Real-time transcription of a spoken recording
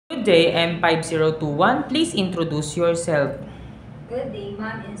Good day, M5021. Please introduce yourself. Good day,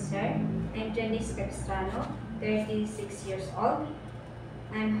 ma'am and sir. I'm Janice Capistrano, 36 years old.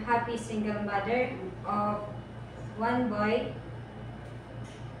 I'm happy single mother of one boy.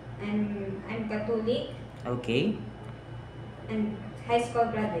 I'm Catholic Okay. and high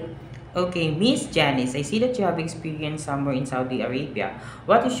school graduate. Okay, Miss Janice, I see that you have experience somewhere in Saudi Arabia.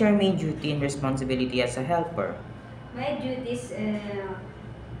 What is your main duty and responsibility as a helper? My duties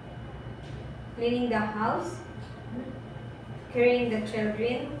cleaning the house, carrying the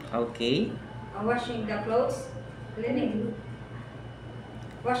children, Okay. washing the clothes, cleaning,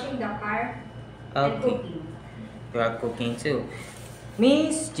 washing the car, and Okay. cooking. You are cooking too.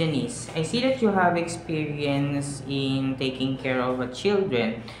 Miss Janice, I see that you have experience in taking care of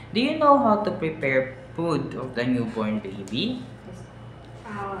children. Do you know how to prepare food of the newborn baby? Yes.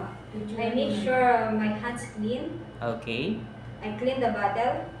 I make sure my hands clean. Okay. I clean the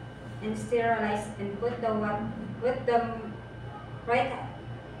bottle and sterilize and put the right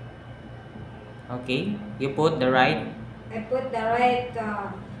Okay. You put the right I put the right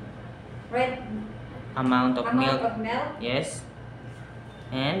amount of amount milk. of milk Yes.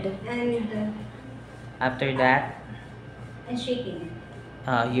 And and after that, shaking.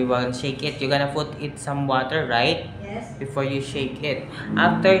 you will shake it. You're gonna put it some water, right? Yes. Before you shake it.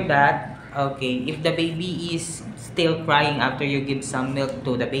 After that, okay, if the baby is still crying after you give some milk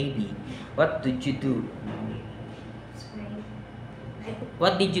to the baby, what did you do? Spray. I,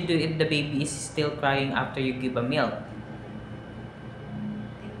 What did you do if the baby is still crying after you give a milk?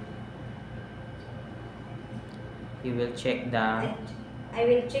 You will check the I, I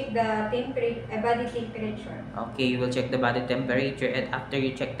will check the body temperature. Okay, you will check the body temperature, and after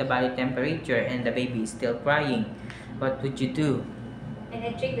you check the body temperature and the baby is still crying, what would you do? And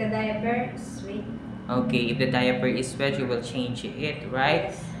I check the diaper sweet. Okay, if the diaper is wet, you will change it,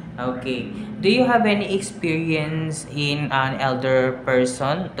 right? Yes. Okay. Do you have any experience in an elder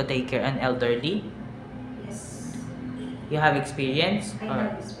person to take care an elderly? Yes. You have experience? I Or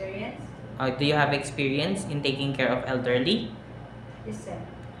have experience. do you have experience in taking care of elderly? Yes, sir.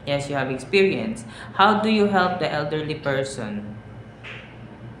 Yes, you have experience. How do you help the elderly person?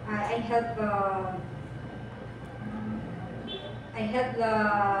 I help. I help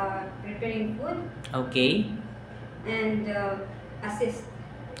preparing food Okay. and assist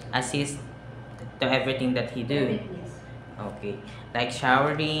Assist to everything that he do. everything. Yes. Okay. Like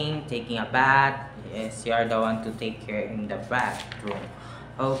showering, taking a bath. Yes, you are the one to take care in the bathroom.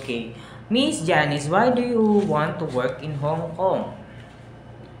 Okay. Miss Janice, why do you want to work in Hong Kong?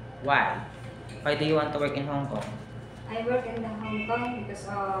 Why? Why do you want to work in Hong Kong? I work in the Hong Kong because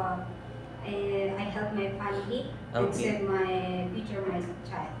I help my family and Okay. save my future my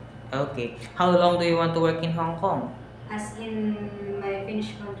child. Okay. How long do you want to work in Hong Kong? As in my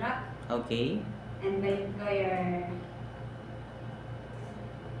finished contract Okay. and my employer.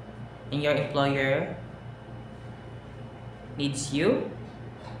 And your employer needs you,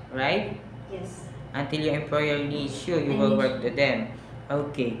 right? Yes. Until your employer needs you, you I will need work with them.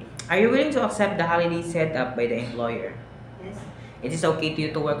 Okay. Are you willing to accept the holiday set up by the employer? Yes. It is okay to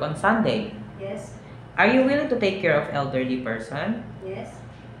you to work on Sunday. Yes. Are you willing to take care of elderly person? Yes.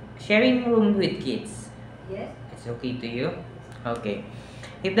 Sharing room with kids. Yes. It's okay to you? Okay.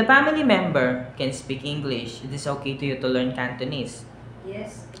 If the family member can speak English, it is okay to you to learn Cantonese.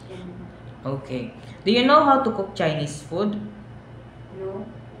 Yes. I can. Okay. Do you know how to cook Chinese food? No,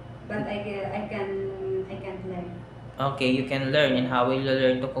 but I can learn. Okay, you can learn. And how will you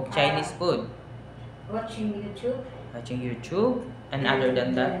learn to cook Chinese food? Watching YouTube. Watching YouTube. And other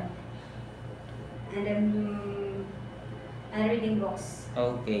than that? And and reading books.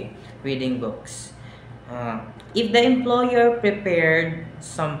 Okay, reading books. If the employer prepared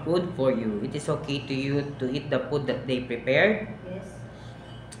some food for you, it is okay to you to eat the food that they prepared. Yes.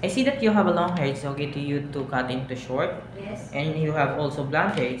 I see that you have a long hair. It's okay to you to cut into short. Yes. And you have also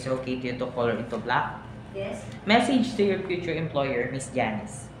blonde hair. It's okay to you to color into black. Yes. Message to your future employer, Miss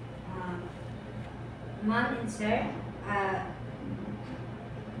Janice. Um, Mom and sir,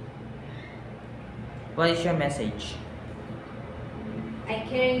 What is your message? I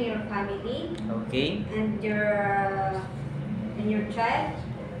care in your family Okay. and your child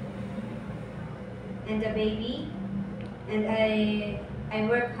and the baby, and I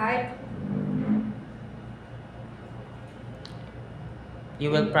work hard. You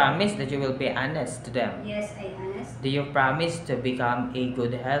will promise that you will be honest to them. Yes, I honest. Do you promise to become a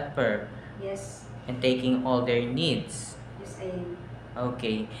good helper Yes. and taking all their needs? Yes, I am.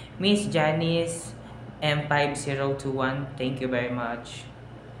 Okay. Miss Janice, M5021, thank you very much.